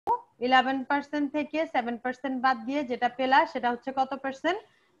11% থেকে 7% বাদ দিয়ে যেটা পেলা সেটা হচ্ছে কত পার্সেন্ট?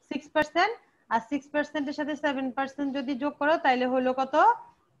 6%। আর 6% এর সাথে 7% যদি যোগ করো তাহলে হলো কত?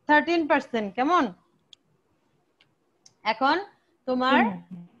 13%। কেমন? এখন তোমার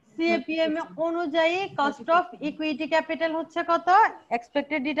সিএপিএম অনুযায়ী কস্ট অফ ইকুইটি ক্যাপিটাল হচ্ছে কত?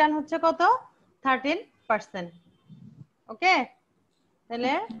 এক্সপেক্টেড রিটার্ন হচ্ছে কত? 13%। ওকে,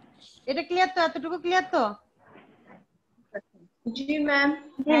 তাহলে এটা ক্লিয়ার তো? এতটুকু ক্লিয়ার তো? জি ম্যাম।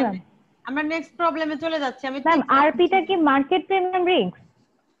 জি ম্যাম। আমরা নেক্সট প্রবলেমে চলে যাচ্ছি। আমি ম্যাম আরপি টা কি মার্কেট প্রিমিয়াম রিস্ক?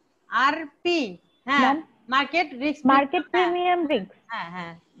 আরপি, হ্যাঁ, market risk, market premium risk. হ্যাঁ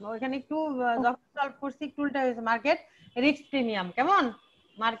হ্যাঁ, ওইখানে একটু যখন সলভ করছি একটু উল্টা হয়েছে, মার্কেট রিস্ক প্রিমিয়াম। কেমন?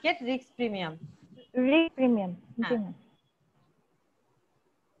 Market risk premium, risk premium. জি ম্যাম।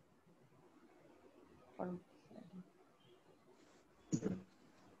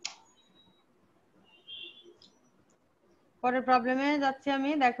 পরের প্রবলেমে যাচ্ছি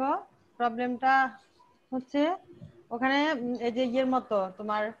আমি। দেখো প্রবলেমটা হচ্ছে ওখানে এই যে ইয়ের মতো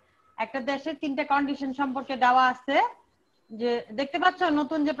তোমার একটা দেশের 3টা কন্ডিশন সম্পর্কে দেওয়া আছে। যে দেখতে পাচ্ছ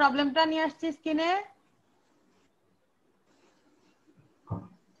নতুন যে প্রবলেমটা নিয়ে আসছি স্ক্রিনে?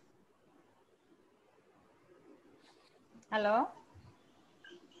 হ্যালো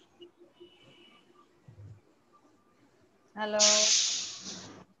হ্যালো,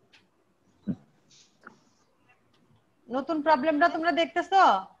 নতুন প্রবলেমটা তোমরা দেখতেছো?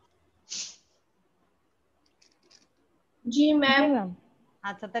 জি ম্যাম।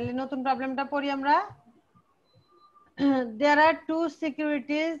 আচ্ছা, তাহলে নতুন প্রবলেমটা পড়ি আমরা। There are 2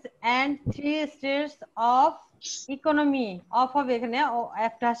 securities and 3 states of economy of হবে এখানে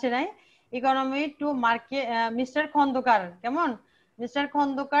একটা আসে নাই, economy to market mister Khandakar. কেমন? মিস্টার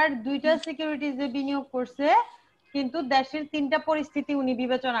খন্দকার 2টা সিকিউরিটিজে বিনিয়োগ করছে, কিন্তু দেশের 3টা পরিস্থিতি উনি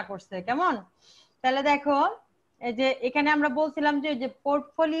বিবেচনা করছে। কেমন? তাহলে দেখো এই যে এখানে আমরা বলছিলাম যে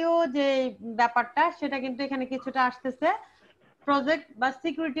পোর্টফোলিও যে ব্যাপারটা সেটা কিন্তু এখানে কিছুটা আসতেছে। প্রজেক্ট বা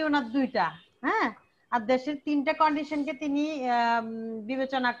সিকিউরিটি ওনার 2টা, হ্যাঁ, আর দেশের 3টা কন্ডিশনকে তিনি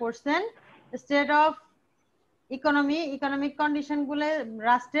বিবেচনা করছেন। State of economy, economic condition গুলো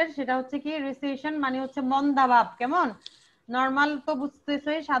রাষ্ট্রের, সেটা হচ্ছে কি রিসেশন মানে হচ্ছে মন্দাভাব। কেমন? নরমাল তো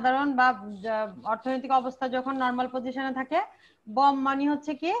বুঝতেছই, সাধারণ বা অর্থনৈতিক অবস্থা যখন নরমাল পজিশনে থাকে। বম মানে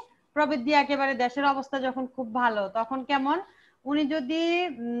হচ্ছে কি প্রবৃদ্ধি, একেবারে দেশের অবস্থা যখন খুব ভালো তখন কেমন? উনি যদি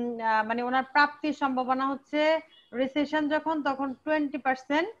মানে ওনার প্রাপ্তির সম্ভাবনা হচ্ছে রিসেশন যখন, তখন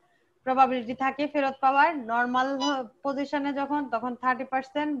 20% প্রবাবিলিটি থাকে ফেরত পাওয়ার। নরমাল পজিশনে যখন তখন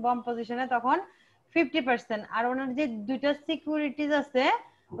 30%, বম পজিশনে তখন 50%। আর ওনার যে 2টা সিকিউরিটিজ আছে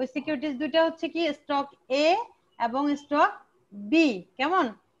ওই সিকিউরিটিজ 2টা হচ্ছে কি স্টক এ এবং স্টক বি। কেমন?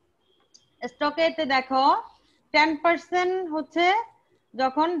 স্টক এ তে দেখো 10% হচ্ছে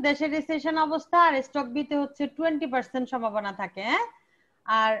যখন দেশের রিসেশন অবস্থা, আর স্টক বি তে হচ্ছে 20% সম্ভাবনা থাকে।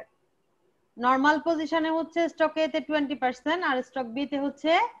 আর নরমাল পজিশনে হচ্ছে স্টক এ তে 20% আর স্টক বি তে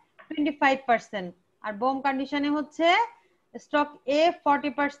হচ্ছে 25%। আর বোম কন্ডিশনে হচ্ছে স্টক এ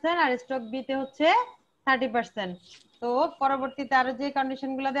 40% আর স্টক বি তে হচ্ছে 30%। তো পরবর্তীতে আরো যে কন্ডিশন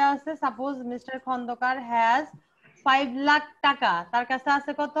গুলো দেওয়া আছে, suppose mister Khandakar has 5 lakh টাকা, তার কাছে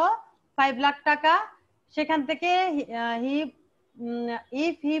আছে কত? 5 লাখ টাকা। সেখান থেকে হি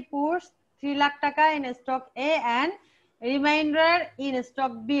ইফ হি পুটস 3 লাখ টাকা in stock A and reminder in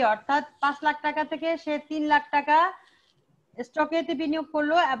stock B, অর্থাৎ 5 লাখ টাকা থেকে সে 3 লাখ টাকা স্টক এ তে বিনিয়োগ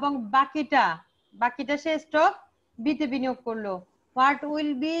করলো এবং বাকিটা সে স্টক বি তে বিনিয়োগ করলো। What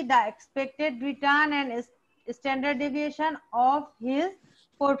will be the expected return and standard deviation of his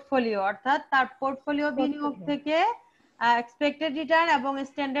portfolio, অর্থাৎ তার পোর্টফোলিও বিনিয়োগ থেকে এক্সপেক্টেড রিটার্ন এবং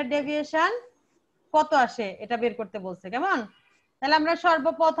স্ট্যান্ডার্ড ডেভিয়েশন কত আসে এটা বের করতে বলছে। কেমন? তাহলে আমরা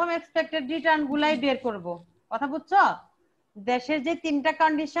সর্বপ্রথম এক্সপেক্টেড রিটার্ন গুলাই বের করব। কথা বুঝছো? দেশের যে 3টা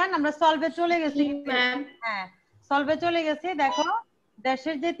কন্ডিশন আমরা সলভে চলে গেছি। হ্যাঁ, সলভে চলে গেছি। দেখো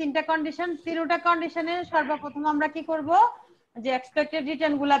দেশের যে 3টা কন্ডিশন, 3টা কন্ডিশনে সর্বপ্রথম আমরা কি করব? যে এক্সপেক্টেড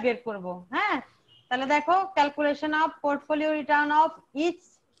রিটার্ন গুলা বের করব। হ্যাঁ, তাহলে দেখো calculation of portfolio return of each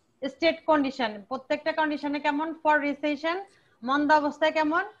state condition, প্রত্যেকটা কন্ডিশনে কেমন? ফর রিসেশন মন্দা অবস্থায়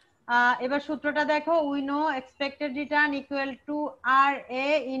কেমন? এবার সূত্রটা দেখো, we know expected return equal to R A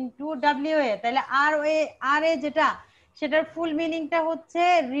into W A. তাহলে আর এ যেটা, সেটার ফুল মিনিংটা হচ্ছে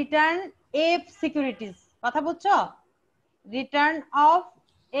রিটার্ন এফ সিকিউরিটিজ। কথা বুঝছো? Return of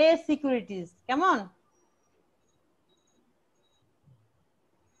A securities. কেমন?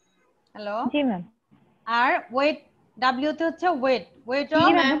 হ্যালো? জি ম্যাম। আর ওয়েট, ডাব্লিউ তে হচ্ছে ওয়েট, ওয়েট অফ,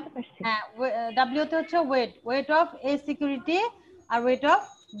 হ্যাঁ ডাব্লিউ তে হচ্ছে weight of A security R weight of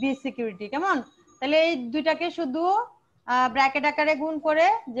B security. কেমন? তাহলে এই দুইটাকে শুধু ব্র্যাকেট আকারে গুণ করে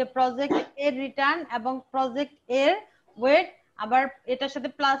যে প্রজেক্ট এর রিটার্ন এবং প্রজেক্ট এর ওয়েট আবার এটার সাথে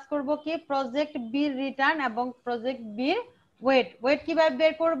প্লাস করব কি প্রজেক্ট বি রিটার্ন এবং প্রজেক্ট বি ওয়েট। ওয়েট কিভাবে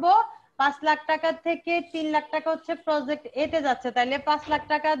বের করব? 5 লাখ টাকা থেকে 3 লাখ টাকা হচ্ছে প্রজেক্ট এ তে যাচ্ছে, তাহলে 5 লাখ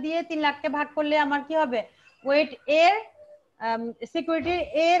টাকা দিয়ে 3 লাখকে ভাগ করলে আমার কি হবে? ওয়েট এর সিকিউরিটি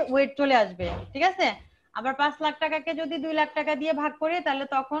এর ওয়েট চলে আসবে, ঠিক আছে। আবার 5 লাখ টাকাকে যদি 2 লাখ টাকা দিয়ে ভাগ করি তাহলে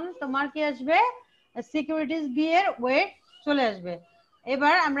তখন তোমার কি আসবে? সিকিউরিটিজ বি এর ওয়েট চলে আসবে।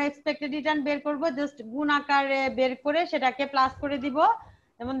 এবার আমরা এক্সপেক্টেড রিটার্ন বের করব, জাস্ট গুণ আকারে বের করে সেটাকে প্লাস করে দিব।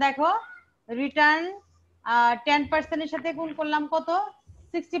 যেমন দেখো রিটার্ন 10% এর সাথে গুণ করলাম কত?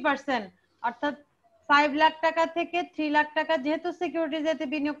 60%, অর্থাৎ 5 লাখ টাকা থেকে 3 লাখ টাকা যেহেতু সিকিউরিটিজ এতে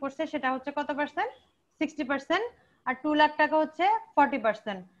বিনিয়োগ করছে সেটা হচ্ছে কত পার্সেন্ট? 60%। আর 2 লাখ টাকা হচ্ছে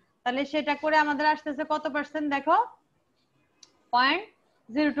 40%। তাহলে সেটা করে আমাদের আসতেছে কত পার্সেন্ট দেখো?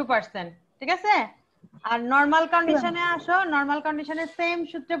 0.02%, ঠিক আছে। আর নরমাল কন্ডিশনে আসো, নরমাল কন্ডিশনে সেম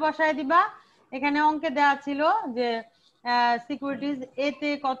সূত্রে বসায় দিবা। এখানে অঙ্কে দেওয়া ছিল যে সিকিউরিটিজ এ তে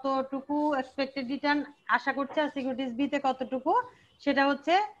কতটুকু এক্সপেক্টেড রিটার্ন আশা করছে আর সিকিউরিটিজ বি তে কতটুকু, সেটা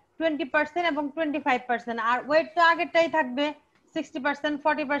হচ্ছে 20% এবং 25%। আর ওয়েট তো আগেরটাই থাকবে 60%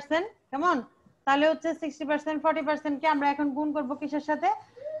 40%, কেমন? তাহলে হচ্ছে 60% 40% কে আমরা এখন গুণ করব কিসের সাথে?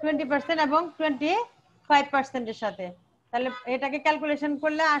 20% এবং 25% এর সাথে। তাহলে এটাকে ক্যালকুলেশন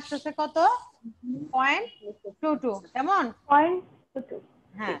করলে আসতেছে কত? 0.22, কেমন? 0.22।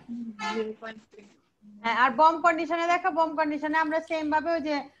 হ্যাঁ হ্যাঁ। আর বম কন্ডিশনে দেখো, বম কন্ডিশনে আমরা সেম ভাবে ওই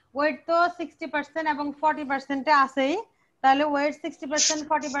যে ওয়েট তো 60% এবং 40% এ আছেই, তাহলে ওয়েট 60%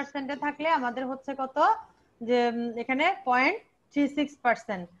 40% এ থাকলে আমাদের হচ্ছে কত? যে এখানে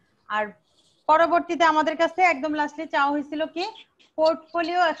 0.36%। আর পরবর্তীতে আমাদের কাছে একদম লাস্টে চাওয়া হয়েছিল কি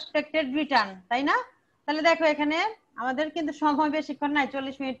পোর্টফোলিও এক্সপেক্টেড রিটার্ন, তাই না? তাহলে দেখো এখানে আমাদের কিন্তু সময় বেশিক্ষণ নাই,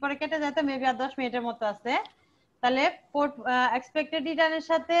 40 মিনিট পরে কেটে যেত, মেবি আর 10 মিনিটের মতো আছে। তাহলে এক্সপেক্টেড রিটার্নের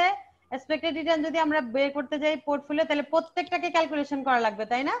সাথে এক্সপেক্টেড রিটার্ন যদি আমরা বের করতে যাই পোর্টফোলিও, তাহলে প্রত্যেকটাকে ক্যালকুলেশন করা লাগবে,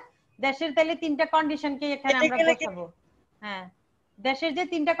 তাই না? দেশের তাহলে 3টা কন্ডিশনকে এখানে আমরা বসাবো। হ্যাঁ, দেশের যে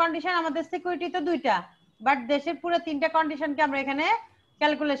 3টা কন্ডিশন, আমাদের সিকিউরিটি তো 2টা, বাট দেশের পুরো 3টা কন্ডিশনকে আমরা এখানে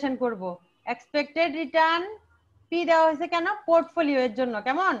ক্যালকুলেশন করব। এক্সপেক্টেড রিটার্ন পি দেওয়া হয়েছে কেন? পোর্টফোলিও এর জন্য,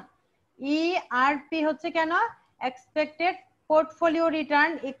 কেমন? ই আর পি হচ্ছে কেন? Expected portfolio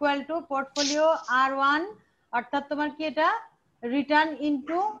return equal to portfolio আর1, অর্থাৎ তোমার কি এটা রিটার্ন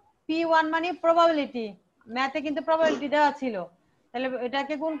ইনটু P1 মানে প্রবাবিলিটি, ম্যাথে কিন্তু প্রবাবিলিটি দেওয়া ছিল, তাহলে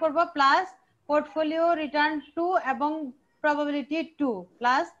এটাকে গুণ করব প্লাস পোর্টফোলিও রিটার্ন 2 এবং প্রবাবিলিটি 2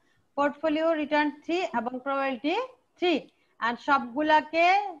 প্লাস পোর্টফোলিও রিটার্ন 3 এবং প্রবাবিলিটি 3, আর সবগুলাকে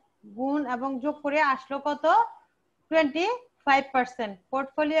গুণ এবং যোগ করে আসলো কত? 25%।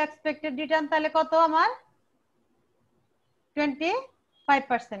 পোর্টফোলিও এক্সপেক্টেড রিটার্ন তাহলে কত আমার?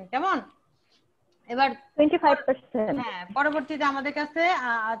 25%, কেমন? এবার 25%। হ্যাঁ, পরবর্তীতে আমাদের কাছে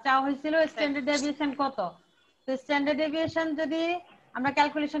চাওয়া হয়েছিল স্ট্যান্ডার্ড ডেভিয়েশন কত। তো স্ট্যান্ডার্ড ডেভিয়েশন যদি আমরা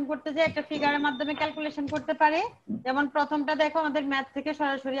ক্যালকুলেশন করতে যাই একটা ফিগারের মাধ্যমে ক্যালকুলেশন করতে পারি। যেমন প্রথমটা দেখো আমাদের ম্যাথ থেকে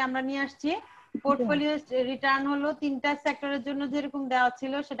সরাসরি আমরা নিয়ে আসছি। পোর্টফোলিও রিটার্ন হলো 3টা সেক্টরের জন্য যেরকম দেওয়া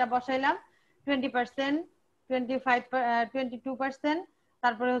ছিল সেটা বসাইলাম, 20%, 25, 22%,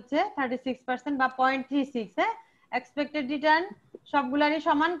 তারপরে হচ্ছে 36% বা 0.36। হ্যাঁ, এক্সপেক্টেড রিটার্ন সবগুলারই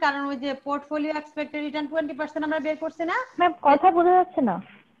সমান, কারণ ওই যে পোর্টফোলিও এক্সপেক্টেড রিটার্ন 20% আমরা বের করছি না। ম্যাম কথা বোঝা যাচ্ছে না।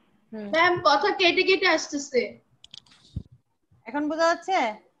 ম্যাম কথা কেটে কেটে আসতেছে। এখন বোঝা যাচ্ছে?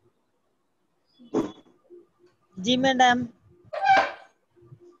 জি ম্যাডাম।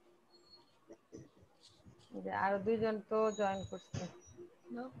 আরো 2জন তো জয়েন করছে।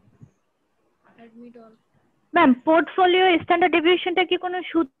 ম্যাম পোর্টফোলিও স্ট্যান্ডার্ড ডেভিয়েশনটা কি কোনো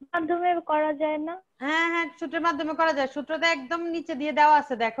সূত্রের মাধ্যমে করা যায় না? হ্যাঁ হ্যাঁ, সূত্রের মাধ্যমে করা যায়। সূত্রটা একদম নিচে দিয়ে দেওয়া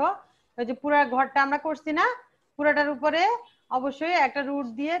আছে, দেখো ওই যে পুরো ঘরটা আমরা করছি না, পুরোটার উপরে অবশ্যই একটা রুট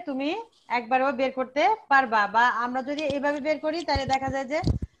দিয়ে তুমি একবারও বের করতে পারবা। বা আমরা যদি এইভাবে বের করি তাহলে দেখা যায় যে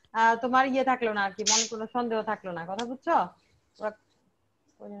তোমার ইয়ে থাকলো না আর কি, মনে কোনো সন্দেহ থাকলো না, কথা বুঝছো?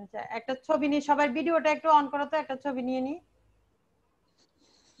 একটা ছবি নিয়ে সবাই ভিডিওটা একটু অন করো তো, একটা ছবি নিয়ে নি।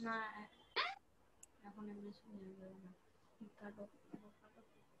 না এখন এমনি শুনে যাবে না।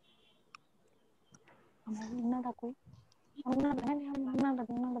 আমার নাটা কই?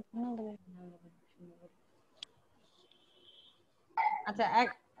 আচ্ছা,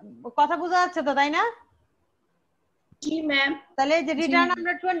 কথা বোঝা যাচ্ছে তো, তাই না? জি ম্যাম। তাহলে যে রিটার্ন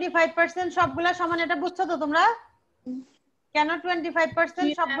আমরা 25% সবগুলা সমান, এটা বুঝছো তো তোমরা? কেন 25%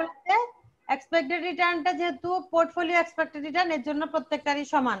 সবগুলোতে? এক্সপেক্টেড রিটার্নটা যেহেতু পোর্টফোলিও এক্সপেক্টেড রিটার্ন, এর জন্য প্রত্যেকটারই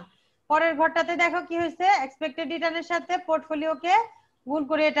সমান। পরের ঘরটাতে দেখো কি হয়েছে, এক্সপেক্টেড রিটার্নের সাথে পোর্টফোলিওকে গুণ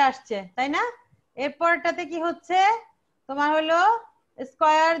করে এটা আসছে, তাই না? এরপরটাতে কি হচ্ছে তোমার হলো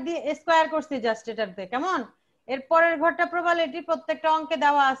স্কয়ার দিয়ে স্কয়ার করছি জাস্ট এটাতে, কেমন? এরপরের ঘরটা প্রবাবিলিটি প্রত্যেকটা অঙ্কে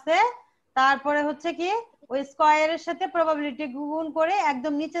দেওয়া আছে, তারপরে হচ্ছে কি ওই স্কয়ারের সাথে প্রবাবিলিটি গুণ করে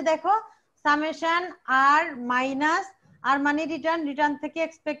একদম নিচে দেখো সামেশন আর মাইনাস আর মানে রিটার্ন থেকে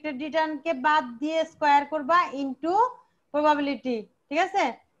এক্সপেক্টেড রিটার্ন কে বাদ দিয়ে স্কয়ার করবা ইনটু প্রবাবিলিটি, ঠিক আছে?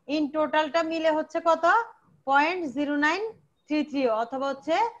 ইন টোটালটা মিলে হচ্ছে কত 0.0933 অথবা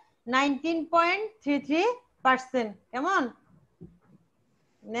হচ্ছে 19.33%। কেমন?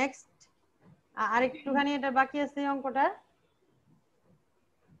 নেক্সট আরেকটুখানি এটা বাকি আছে অঙ্কটা।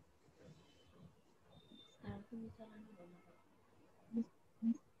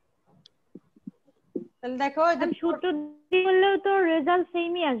 তাহলে দেখো যে সূত্র দিয়ে করলেও তো রেজাল্ট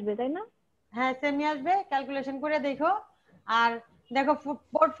সেমই আসবে তাই না? হ্যাঁ সেমই আসবে, ক্যালকুলেশন করে দেখো। আর দেখো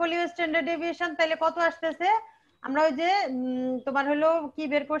পোর্টফোলিও স্ট্যান্ডার্ড ডেভিয়েশন তাহলে কত আসতেছে, আমরা ওই যে তোমার হলো কি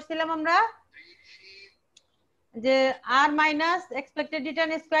বের করছিলাম আমরা, যে আর minus expected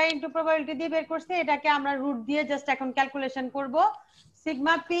return square into probability দিয়ে বের করছি, এটাকে আমরা রুট দিয়ে জাস্ট এখন ক্যালকুলেশন করব।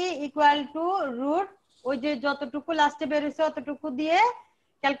 Sigma P equal to root ওই যে যতটুকু লাস্টে বের হইছে অতটুকু দিয়ে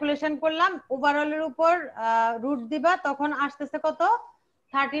ক্যালকুলেশন করলাম, ওভারঅলের উপর রুট দিবা, তখন আসতেছে কত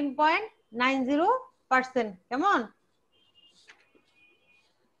 13.90%। কেমন?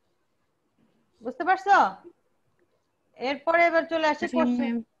 বুঝতে পারছো? এরপরে এবার চলে আসি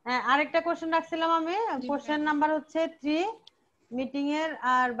কোশ্চেন। হ্যাঁ আরেকটা কোশ্চেন রাখছিলাম আমি, কোশ্চেন নাম্বার হচ্ছে 3 মিটিং এর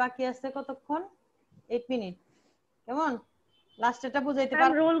আর বাকি আছে কতক্ষণ 8 মিনিট। কেমন? লাস্ট এটা বুঝাইতে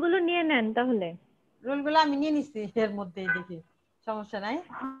পারবো? রোলগুলো নিয়ে নেন তাহলে। রোলগুলো আমি নিয়ে নিছি এর মধ্যেই, দেখি সমস্যা নাই।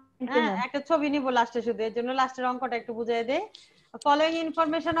 হ্যাঁ একটা ছবি নিব লাস্টে, শুধু এর জন্য লাস্টের অঙ্কটা একটু বুঝিয়ে দেই। Following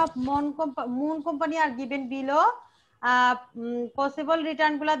information of moon company are given below, possible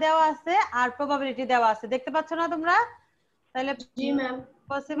return গুলা দেওয়া আছে আর প্রবাবিলিটি দেওয়া আছে, দেখতে পাচ্ছ না তোমরা? তাহলে জি ম্যাম।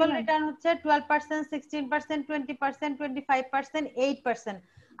 পসিবল রিটার্ন হচ্ছে 12%, 16%, 20%, 25%, 8%।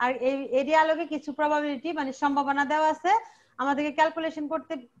 আর এই এরিয়া আলোকে কিছু প্রবাবিলিটি মানে সম্ভাবনা দেওয়া আছে, আমাদেরকে ক্যালকুলেশন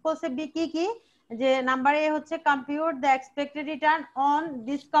করতে বলছে কি কি, যে নাম্বার এ হচ্ছে compute the expected return on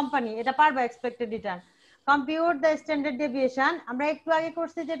this company, এটা পারবে expected return. Compute the standard deviation, আমরা একটু আগে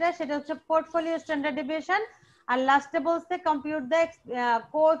করছি যেটা, সেটা হচ্ছে পোর্টফোলিও স্ট্যান্ডার্ড ডেভিয়েশন। আর লাস্টে বলছে compute the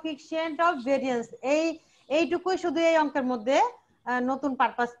coefficient of variance. এইটুকুই শুধু এই অঙ্কের মধ্যে নতুন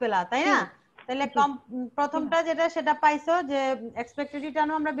পারপাস পেলা, তাই না? তাহলে প্রথমটা যেটা সেটা পাইছো, যে এক্সপেক্টেড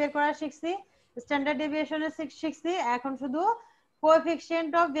রিটার্নও আমরা বের করা শিখছি, স্ট্যান্ডার্ড ডেভিয়েশনে শিখছি, এখন শুধু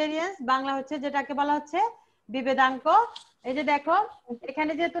কোএফিশিয়েন্ট অফ ভেরিয়েন্স, বাংলা হচ্ছে যেটাকে বলা হচ্ছে বিভেদাঙ্ক। এই যে দেখো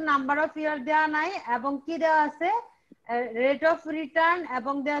এখানে যেহেতু নাম্বার অফ ইয়ার দেওয়া নাই এবং কি দেওয়া আছে রেট অফ রিটার্ন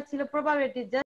এবং দেওয়া ছিল প্রবাবিলিটি,